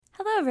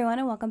everyone,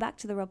 and welcome back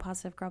to the Real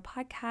Positive Girl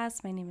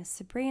podcast. My name is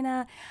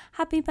Sabrina.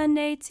 Happy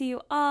Monday to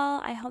you all.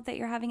 I hope that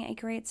you're having a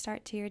great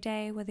start to your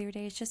day, whether your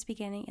day is just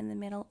beginning, in the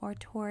middle, or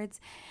towards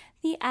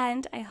the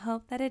end. I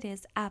hope that it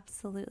is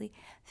absolutely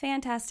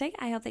fantastic.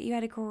 I hope that you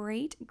had a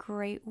great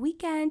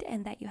weekend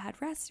and that you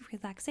had rest,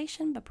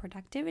 relaxation, but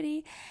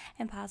productivity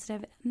and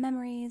positive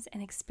memories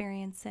and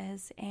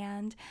experiences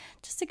and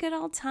just a good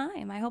old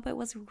time. I hope it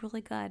was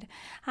really good.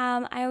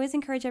 I always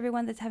encourage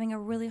everyone that's having a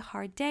really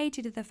hard day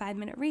to do the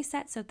 5-minute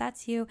reset. So if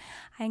that's you,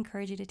 I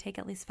encourage you to take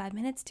at least 5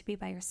 minutes to be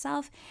by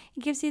yourself.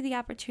 It gives you the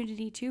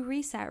opportunity to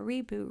reset,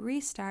 reboot,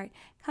 restart,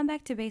 come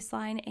back to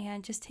baseline,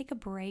 and just take a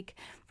break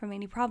from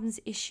any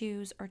problems, issues,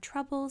 or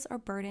troubles or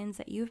burdens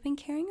that you've been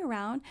carrying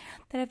around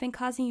that have been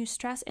causing you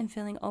stress and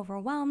feeling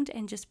overwhelmed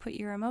and just put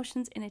your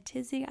emotions in a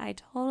tizzy. I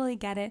totally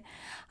get it.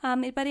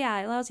 But yeah,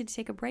 it allows you to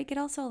take a break. It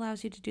also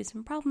allows you to do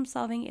some problem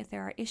solving if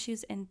there are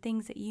issues and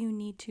things that you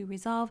need to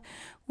resolve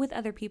with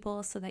other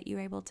people so that you're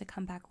able to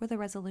come back with a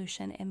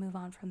resolution and move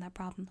on from that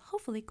problem,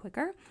 hopefully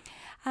quicker.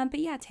 But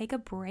yeah, take a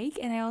break.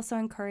 And I also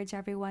encourage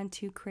everyone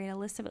to create a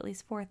list of at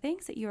least 4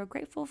 things that you are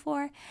grateful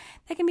for.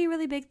 That can be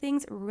really big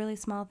things, really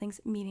small things,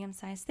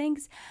 medium-sized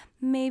things.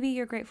 Maybe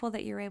you're grateful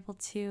that you're able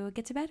to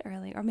get to bed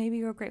early, or maybe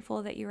you're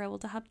grateful that you're able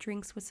to have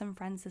drinks with some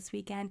friends this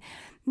weekend.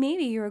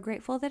 Maybe you're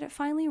grateful that it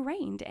finally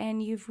rained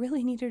and you've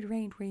really needed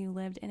rain where you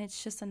lived, and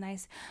it's just a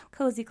nice,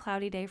 cozy,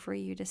 cloudy day for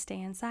you to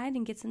stay inside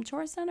and get some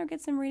chores done, or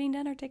get some reading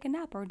done, or take a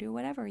nap, or do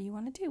whatever you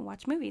want to do,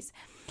 watch movies.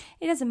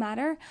 It doesn't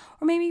matter.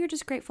 Or maybe you're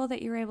just grateful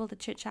that you're able to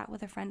chit-chat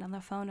with a friend on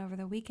the phone over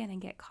the weekend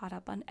and get caught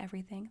up on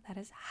everything that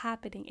is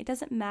happening. It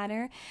doesn't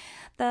matter.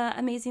 The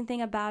amazing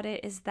thing about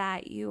it is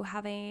that you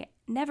have a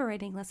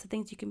never-ending list of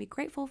things you can be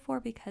grateful for,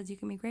 because you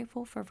can be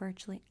grateful for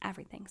virtually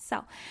everything.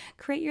 So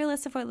create your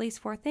list of at least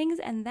 4 things,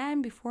 and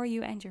then before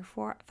you end your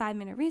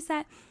 5-minute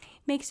reset,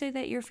 make sure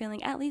that you're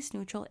feeling at least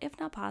neutral, if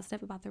not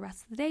positive, about the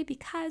rest of the day,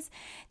 because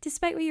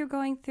despite what you're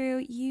going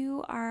through,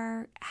 you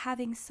are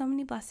having so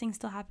many blessings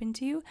still happen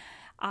to you,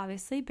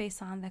 obviously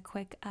based on the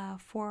quick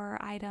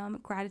 4-item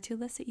gratitude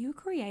list that you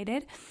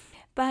created.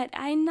 But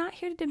I'm not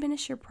here to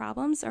diminish your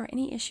problems or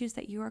any issues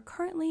that you are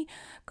currently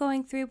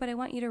going through, but I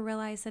want you to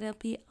realize that it'll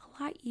be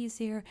a lot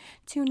easier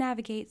to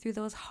navigate through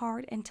those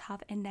hard and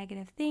tough and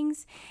negative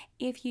things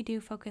if you do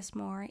focus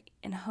more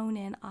and hone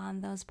in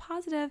on those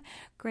positive,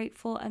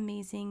 grateful,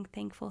 amazing,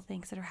 thankful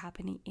things that are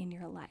happening in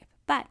your life.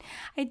 But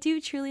I do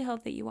truly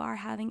hope that you are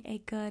having a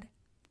good,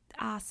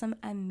 awesome,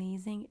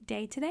 amazing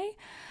day today.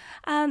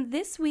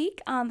 This week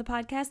on the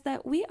podcast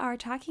that we are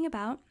talking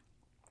about,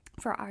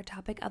 for our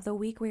topic of the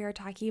week, we are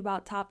talking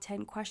about top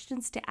 10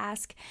 questions to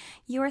ask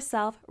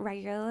yourself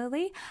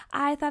regularly.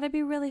 I thought it'd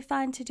be really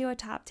fun to do a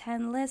top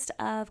 10 list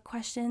of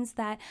questions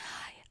that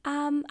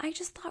I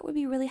just thought would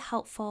be really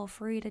helpful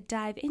for you to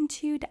dive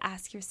into, to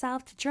ask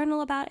yourself, to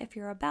journal about if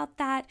you're about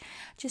that,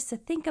 just to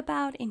think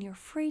about in your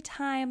free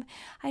time.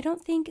 I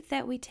don't think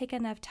that we take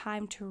enough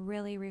time to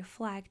really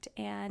reflect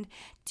and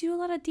do a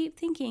lot of deep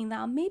thinking.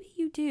 Now, maybe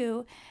you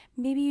do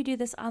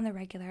this on the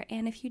regular,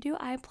 and if you do,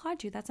 I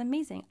applaud you. That's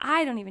amazing.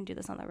 I don't even do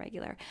this on the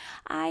regular.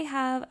 I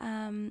have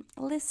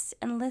lists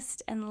and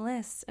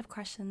lists of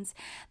questions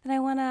that I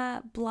want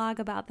to blog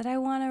about, that I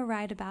want to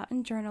write about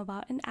and journal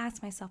about and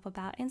ask myself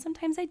about, and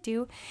sometimes I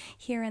do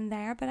here and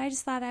there, but I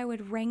just thought I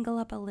would wrangle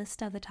up a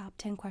list of the top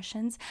 10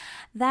 questions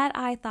that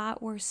I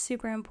thought were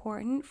super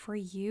important for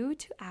you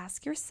to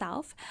ask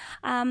yourself.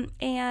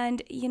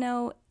 And you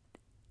know,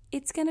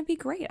 it's going to be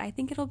great. I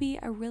think it'll be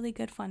a really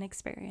good, fun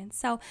experience.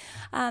 So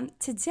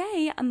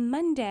today, on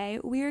Monday,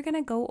 we are going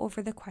to go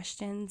over the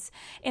questions.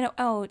 And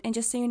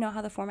just so you know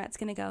how the format's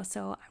going to go.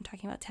 So I'm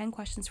talking about 10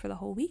 questions for the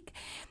whole week.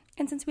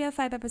 And since we have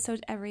 5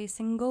 episodes every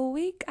single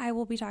week, I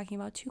will be talking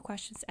about 2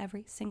 questions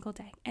every single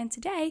day. And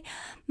today,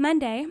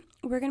 Monday,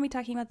 we're going to be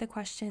talking about the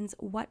questions,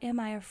 what am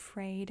I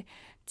afraid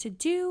to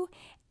do?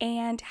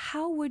 And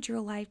how would your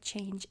life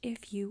change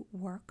if you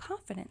were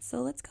confident?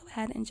 So let's go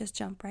ahead and just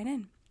jump right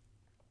in.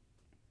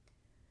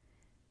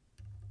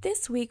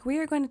 This week, we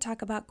are going to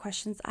talk about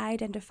questions I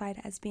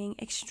identified as being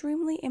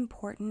extremely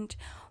important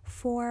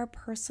for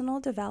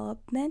personal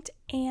development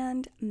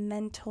and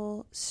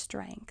mental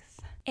strength.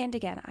 And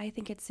again, I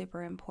think it's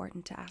super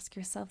important to ask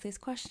yourself these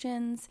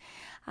questions.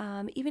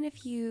 Even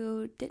if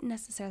you didn't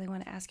necessarily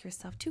want to ask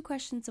yourself 2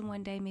 questions in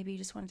one day, maybe you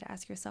just wanted to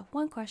ask yourself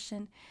 1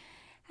 question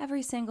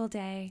every single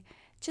day,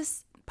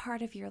 just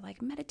part of your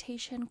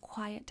meditation,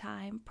 quiet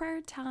time,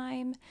 prayer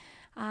time,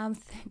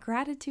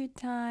 gratitude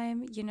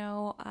time,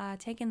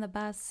 taking the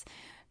bus,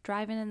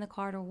 driving in the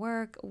car to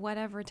work,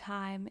 whatever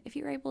time. If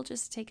you're able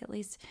just to take at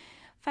least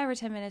 5 or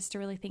 10 minutes to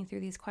really think through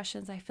these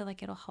questions, I feel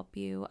like it'll help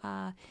you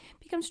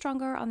become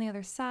stronger on the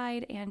other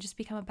side and just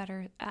become a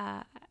better,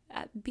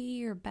 be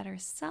your better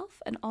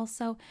self, and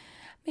also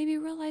maybe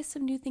realize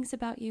some new things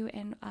about you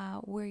and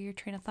where your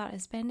train of thought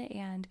has been,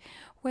 and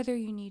whether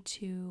you need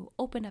to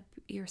open up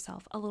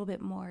yourself a little bit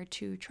more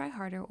to try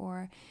harder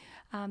or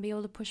be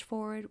able to push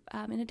forward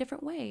in a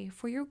different way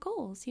for your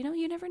goals.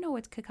 You never know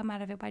what could come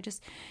out of it by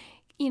just,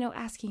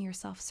 asking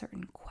yourself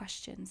certain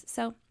questions.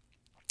 So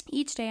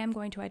Each day, I'm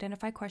going to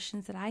identify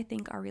questions that I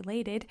think are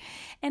related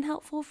and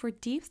helpful for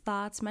deep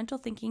thoughts, mental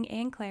thinking,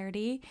 and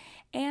clarity,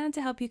 and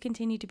to help you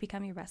continue to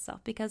become your best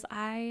self. Because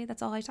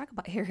that's all I talk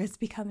about here is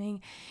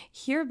becoming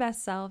your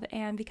best self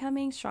and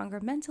becoming stronger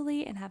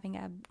mentally and having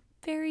a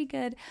very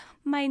good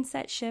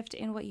mindset shift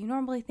in what you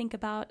normally think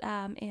about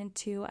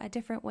into a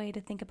different way to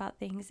think about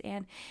things,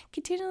 and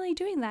continually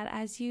doing that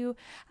as you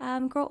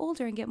grow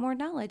older and get more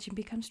knowledge and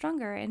become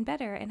stronger and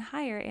better and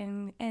higher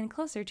and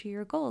closer to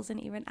your goals. And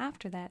even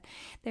after that,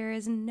 there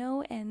is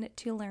no end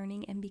to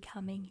learning and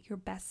becoming your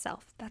best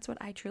self. That's what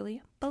I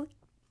truly believe.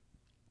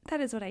 That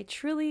is what I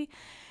truly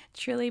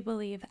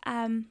believe.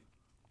 The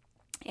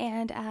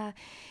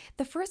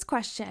first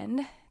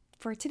question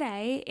for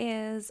today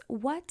is,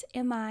 what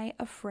am I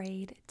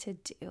afraid to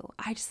do?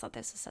 I just thought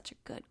this was such a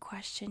good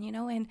question,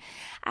 and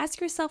ask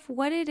yourself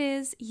what it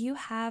is you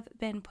have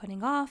been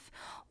putting off,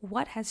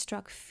 what has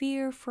struck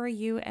fear for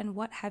you, and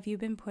what have you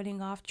been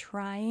putting off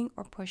trying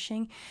or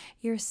pushing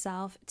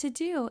yourself to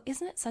do?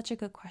 Isn't it such a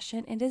good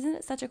question? And isn't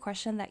it such a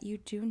question that you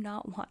do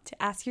not want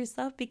to ask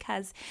yourself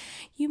because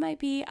you might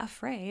be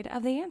afraid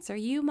of the answer?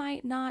 You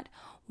might not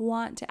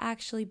want to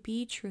actually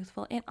be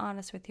truthful and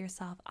honest with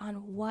yourself on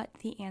what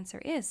the answer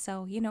is. So,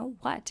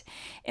 what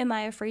am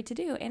I afraid to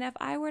do? And if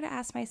I were to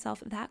ask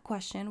myself that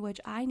question, which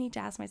I need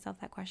to ask myself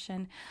that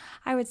question,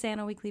 I would say on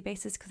a weekly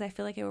basis, because I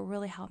feel like it will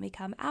really help me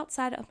come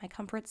outside of my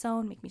comfort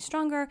zone, make me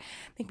stronger,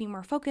 make me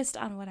more focused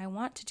on what I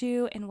want to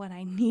do and what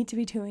I need to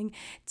be doing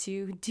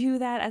to do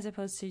that, as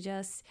opposed to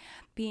just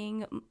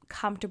being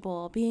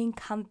comfortable, being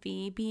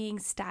comfy, being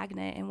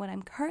stagnant in what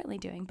I'm currently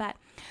doing. But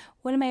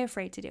what am I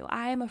afraid to do?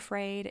 I am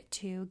afraid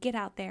to get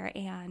out there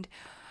and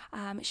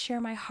share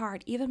my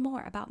heart even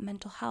more about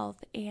mental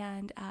health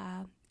and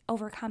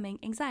overcoming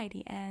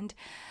anxiety and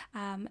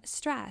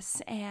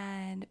stress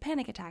and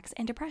panic attacks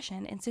and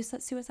depression and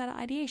suicidal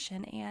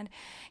ideation and,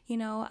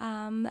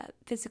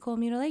 physical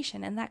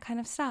mutilation and that kind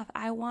of stuff.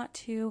 I want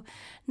to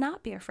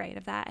not be afraid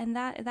of that. And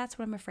that's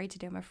what I'm afraid to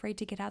do. I'm afraid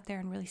to get out there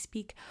and really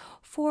speak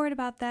forward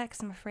about that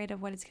because I'm afraid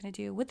of what it's going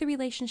to do with the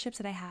relationships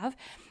that I have.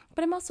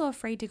 But I'm also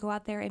afraid to go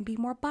out there and be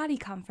more body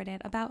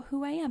confident about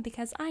who I am,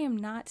 because I am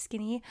not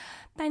skinny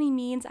by any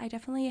means. I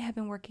definitely have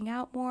been working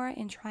out more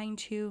and trying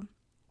to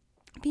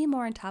be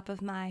more on top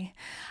of my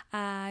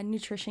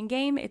nutrition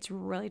game. It's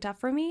really tough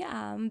for me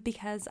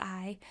because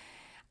I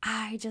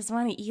just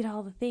want to eat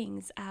all the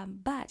things,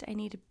 but I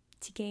need to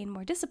gain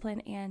more discipline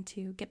and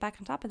to get back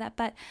on top of that.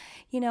 But,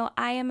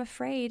 I am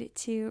afraid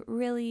to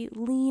really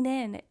lean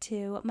in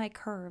to my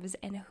curves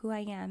and who I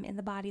am in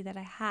the body that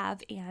I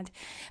have and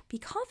be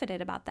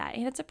confident about that.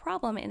 And it's a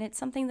problem, and it's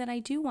something that I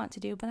do want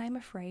to do, but I'm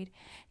afraid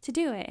to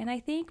do it. And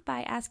I think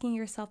by asking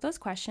yourself those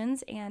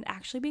questions and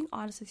actually being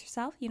honest with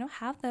yourself,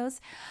 have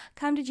those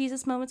come to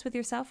Jesus moments with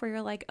yourself where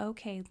you're like,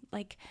 okay,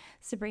 like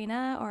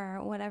Sabrina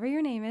or whatever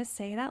your name is,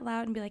 say it out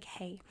loud and be like,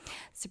 hey,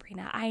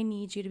 Sabrina, I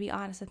need you to be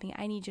honest with me.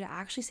 I need you to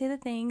actually say the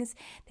things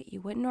that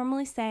you wouldn't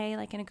normally say,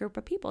 like in a group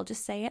of people.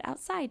 Just say it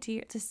outside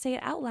just say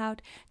it out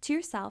loud to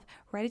yourself.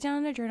 Write it down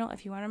in a journal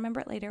if you want to remember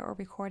it later, or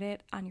record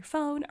it on your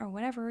phone or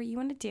whatever you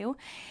want to do,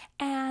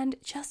 and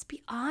just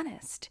be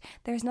honest.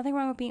 There's nothing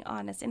wrong with being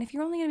honest. And if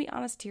you're only going to be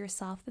honest to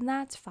yourself, then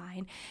that's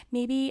fine.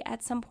 Maybe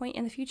at some point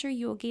in the future,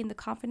 you will gain the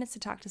confidence to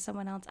talk to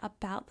someone else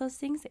about those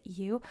things that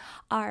you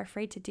are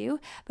afraid to do.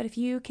 But if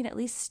you can at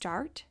least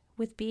start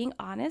with being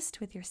honest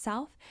with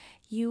yourself,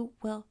 you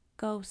will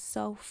go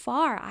so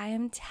far. I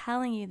am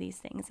telling you these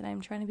things, and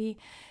I'm trying to be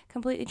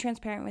completely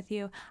transparent with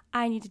you.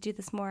 I need to do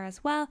this more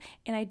as well.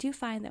 And I do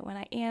find that when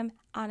I am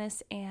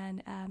honest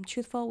and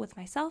truthful with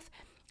myself,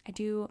 I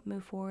do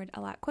move forward a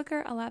lot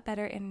quicker, a lot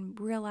better, and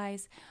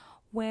realize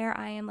where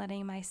I am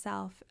letting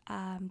myself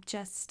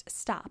just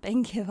stop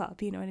and give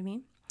up. You know what I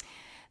mean?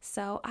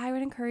 So I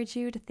would encourage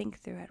you to think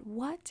through it.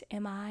 What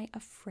am I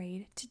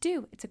afraid to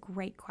do? It's a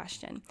great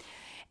question.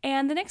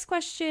 And the next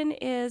question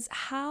is,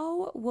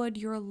 how would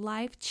your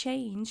life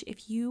change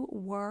if you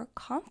were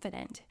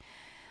confident?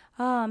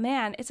 Oh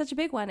man, it's such a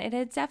big one. And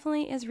it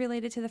definitely is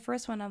related to the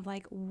first one of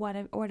like, what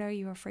are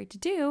you afraid to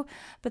do?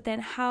 But then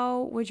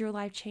how would your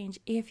life change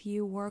if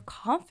you were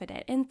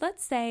confident? And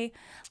let's say,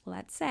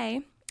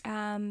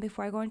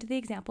 before I go into the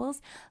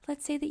examples,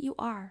 let's say that you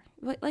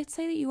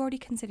already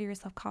consider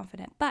yourself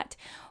confident, but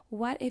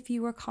what if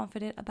you were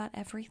confident about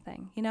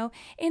everything, and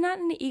not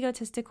in an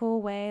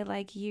egotistical way,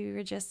 like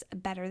you're just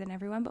better than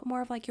everyone, but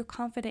more of like you're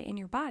confident in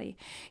your body,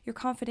 you're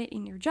confident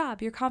in your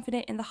job, you're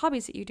confident in the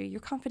hobbies that you do, you're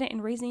confident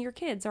in raising your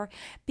kids or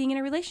being in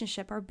a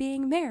relationship or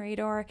being married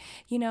or,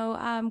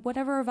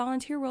 whatever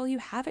volunteer role you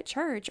have at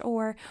church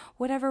or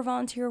whatever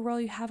volunteer role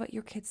you have at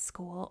your kids'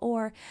 school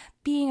or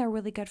being a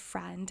really good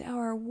friend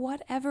or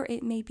whatever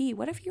it may be.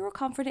 What if you were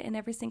confident in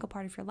every single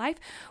part of your life,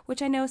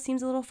 which I know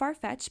seems a little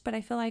far-fetched, but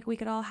I feel like we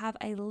could all have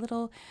a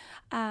little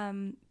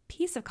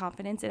piece of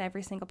confidence in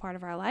every single part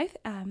of our life.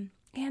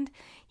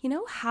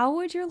 How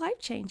would your life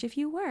change if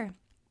you were?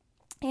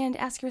 And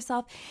ask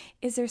yourself,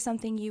 is there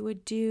something you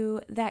would do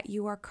that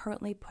you are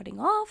currently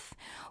putting off?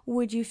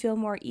 Would you feel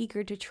more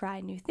eager to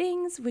try new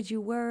things? Would you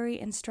worry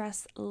and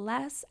stress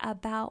less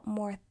about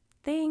more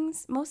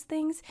most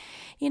things,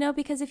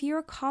 because if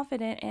you're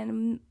confident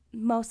in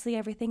mostly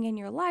everything in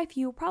your life,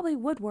 you probably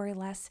would worry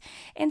less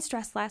and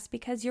stress less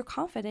because you're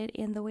confident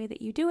in the way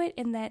that you do it.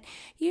 And that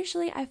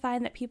usually I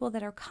find that people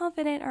that are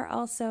confident are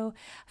also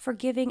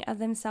forgiving of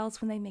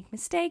themselves when they make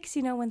mistakes.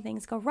 When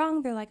things go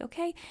wrong, they're like,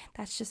 okay,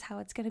 that's just how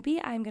it's going to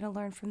be. I'm going to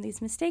learn from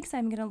these mistakes.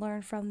 I'm going to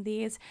learn from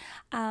these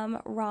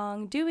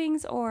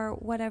wrongdoings or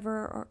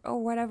whatever,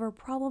 or whatever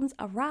problems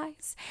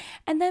arise,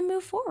 and then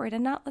move forward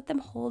and not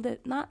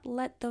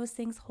let those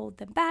things hold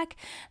them back,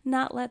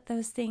 not let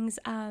those things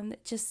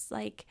just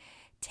like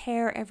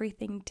tear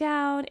everything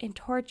down and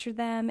torture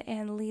them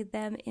and lead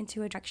them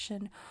into a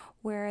direction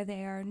where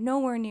they are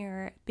nowhere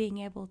near being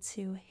able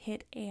to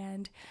hit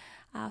and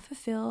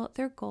fulfill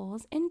their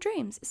goals and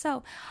dreams.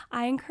 So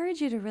I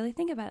encourage you to really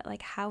think about it.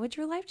 Like, how would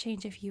your life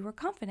change if you were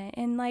confident?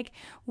 And like,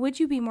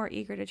 would you be more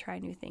eager to try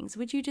new things?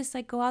 Would you just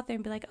like go out there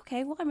and be like,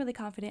 okay, well, I'm really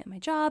confident in my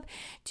job.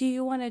 Do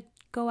you want to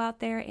go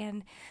out there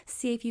and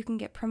see if you can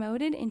get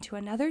promoted into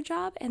another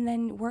job and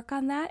then work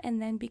on that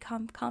and then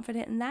become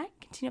confident in that,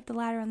 continue up the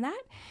ladder on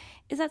that?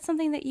 Is that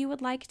something that you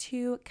would like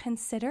to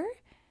consider?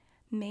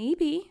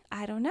 Maybe,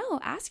 I don't know,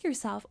 ask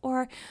yourself.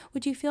 Or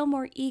would you feel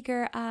more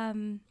eager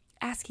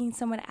asking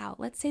someone out?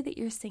 Let's say that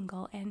you're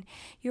single and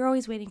you're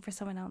always waiting for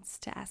someone else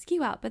to ask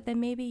you out, but then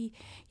maybe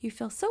you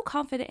feel so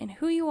confident in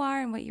who you are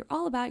and what you're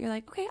all about. You're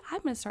like, okay,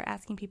 I'm going to start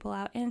asking people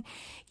out. And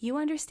you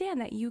understand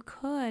that you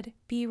could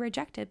be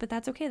rejected, but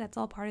that's okay. That's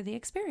all part of the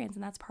experience,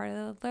 and that's part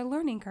of the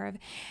learning curve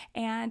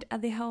and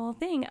the whole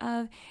thing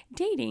of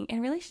dating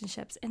and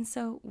relationships. And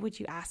so would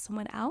you ask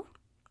someone out?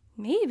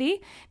 Maybe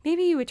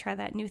you would try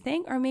that new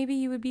thing, or maybe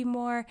you would be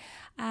more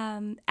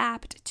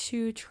apt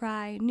to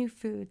try new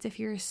foods if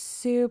you're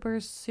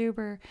super,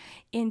 super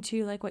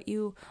into like what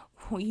you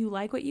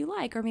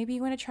like, or maybe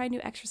you want to try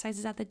new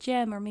exercises at the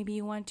gym, or maybe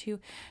you want to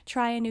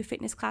try a new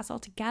fitness class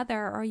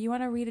altogether, or you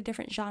want to read a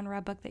different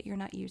genre book that you're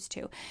not used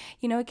to.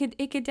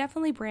 It could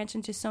definitely branch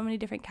into so many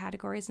different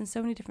categories and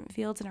so many different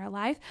fields in our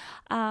life.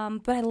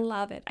 But I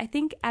love it. I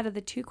think out of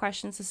the two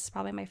questions, this is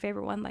probably my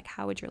favorite one. Like,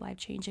 how would your life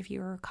change if you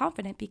were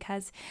confident?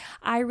 Because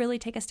I really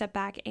take a step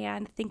back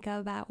and think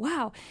about,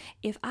 wow,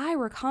 if I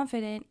were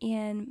confident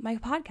in my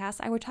podcast,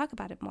 I would talk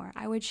about it more.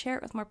 I would share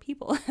it with more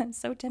people. I'm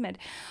so timid.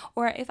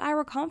 Or if I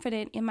were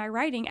confident in my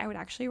writing, I would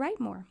actually write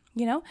more.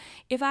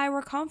 If I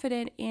were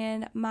confident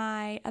in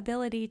my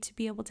ability to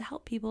be able to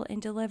help people and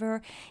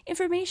deliver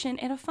information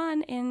in a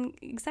fun and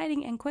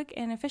exciting and quick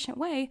and efficient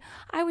way,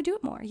 I would do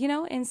it more,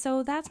 And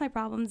so that's my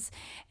problems,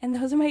 and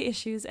those are my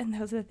issues, and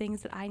those are the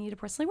things that I need to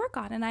personally work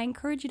on. And I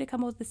encourage you to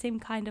come up with the same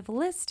kind of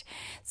list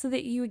so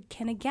that you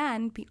can,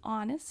 again, be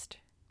honest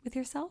with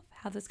yourself,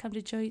 have those come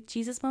to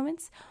Jesus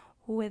moments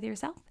with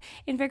yourself,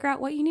 and figure out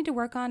what you need to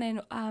work on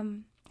and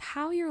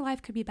how your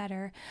life could be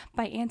better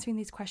by answering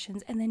these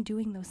questions and then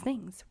doing those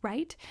things,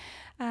 right?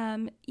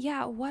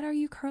 What are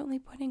you currently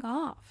putting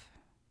off?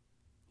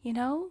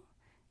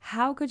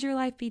 How could your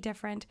life be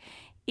different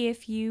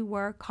if you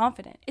were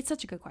confident? It's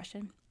such a good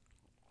question.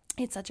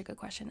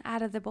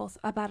 Out of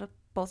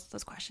both of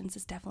those questions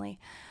is definitely,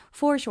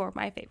 for sure,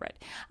 my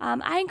favorite.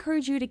 I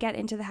encourage you to get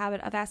into the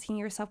habit of asking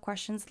yourself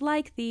questions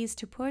like these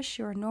to push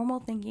your normal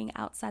thinking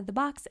outside the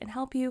box and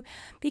help you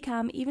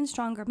become even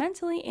stronger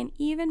mentally and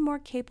even more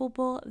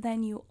capable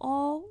than you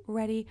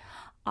already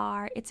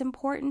are. It's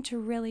important to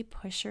really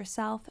push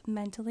yourself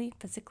mentally,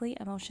 physically,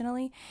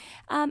 emotionally.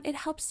 It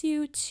helps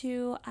you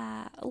to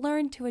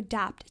learn to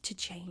adapt to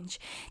change,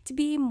 to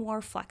be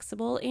more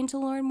flexible, and to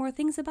learn more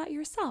things about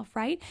yourself,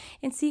 right?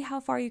 And see how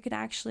far you can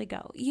actually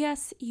go.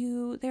 Yes,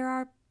 there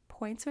are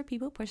points where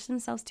people push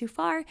themselves too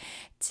far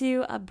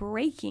to a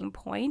breaking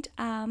point,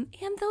 and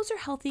those are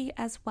healthy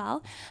as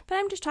well. But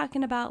I'm just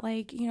talking about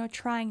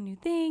trying new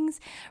things,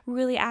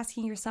 really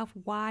asking yourself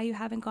why you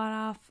haven't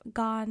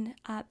gone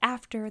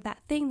after that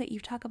thing that you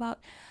talk about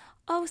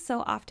oh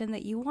so often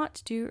that you want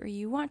to do, or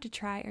you want to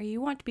try, or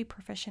you want to be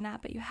proficient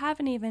at, but you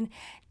haven't even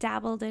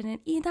dabbled in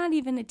it, not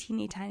even a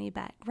teeny tiny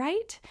bit,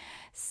 right?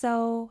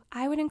 So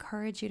I would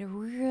encourage you to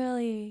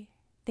really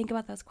think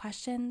about those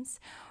questions,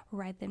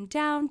 write them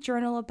down,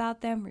 journal about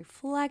them,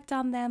 reflect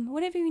on them,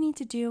 whatever you need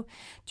to do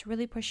to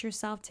really push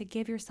yourself, to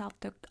give yourself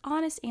the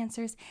honest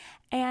answers,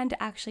 and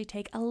actually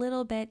take a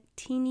little bit,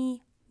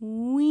 teeny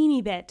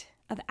weeny bit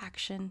of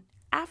action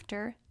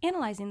after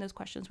analyzing those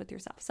questions with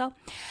yourself. So,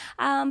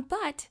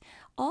 but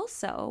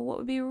also what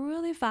would be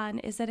really fun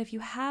is that if you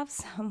have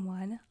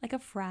someone like a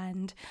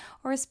friend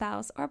or a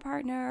spouse or a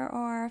partner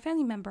or a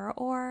family member,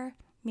 or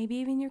maybe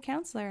even your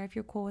counselor, if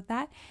you're cool with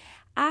that,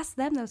 ask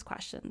them those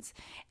questions,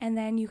 and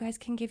then you guys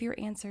can give your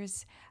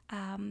answers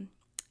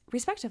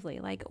respectively,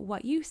 like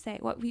what you say,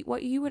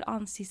 what you would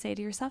honestly say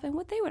to yourself and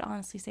what they would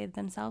honestly say to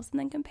themselves, and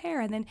then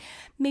compare, and then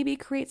maybe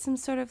create some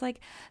sort of like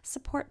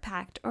support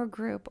pact or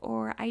group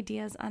or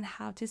ideas on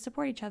how to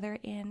support each other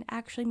in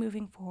actually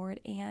moving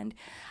forward and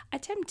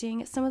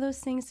attempting some of those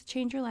things to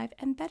change your life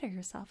and better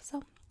yourself.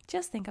 So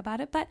just think about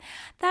it. But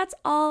that's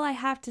all I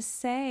have to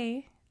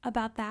say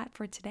about that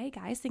for today,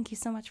 guys. Thank you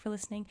so much for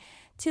listening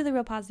to the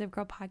Real Positive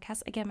Girl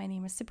podcast. Again, my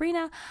name is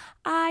Sabrina.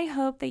 I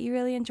hope that you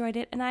really enjoyed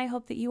it, and I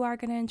hope that you are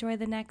going to enjoy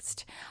the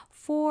next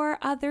 4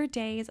 other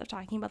days of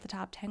talking about the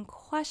top 10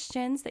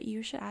 questions that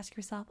you should ask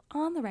yourself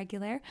on the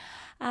regular.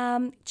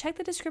 Check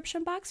the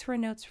description box for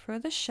notes for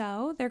the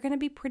show. They're going to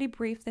be pretty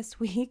brief this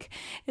week.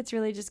 It's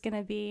really just going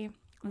to be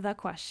the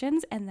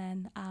questions and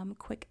then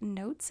quick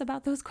notes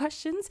about those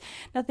questions.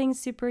 Nothing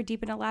super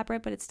deep and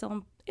elaborate, but it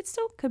still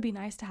could be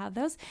nice to have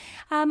those.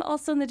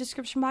 Also in the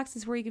description box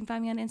is where you can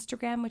find me on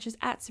Instagram, which is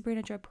at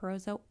Sabrina Joy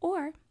Perozzo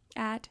or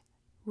at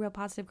Real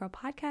Positive Girl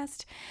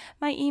Podcast.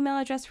 My email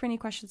address for any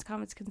questions,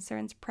 comments,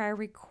 concerns, prayer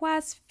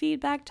requests,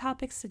 feedback,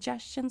 topics,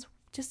 suggestions,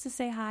 just to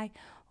say hi,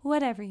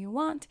 whatever you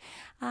want.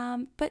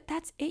 But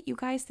that's it, you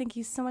guys. Thank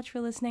you so much for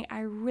listening.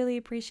 I really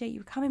appreciate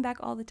you coming back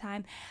all the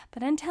time.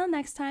 But until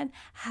next time,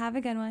 have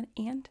a good one,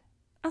 and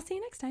I'll see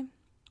you next time.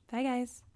 Bye, guys.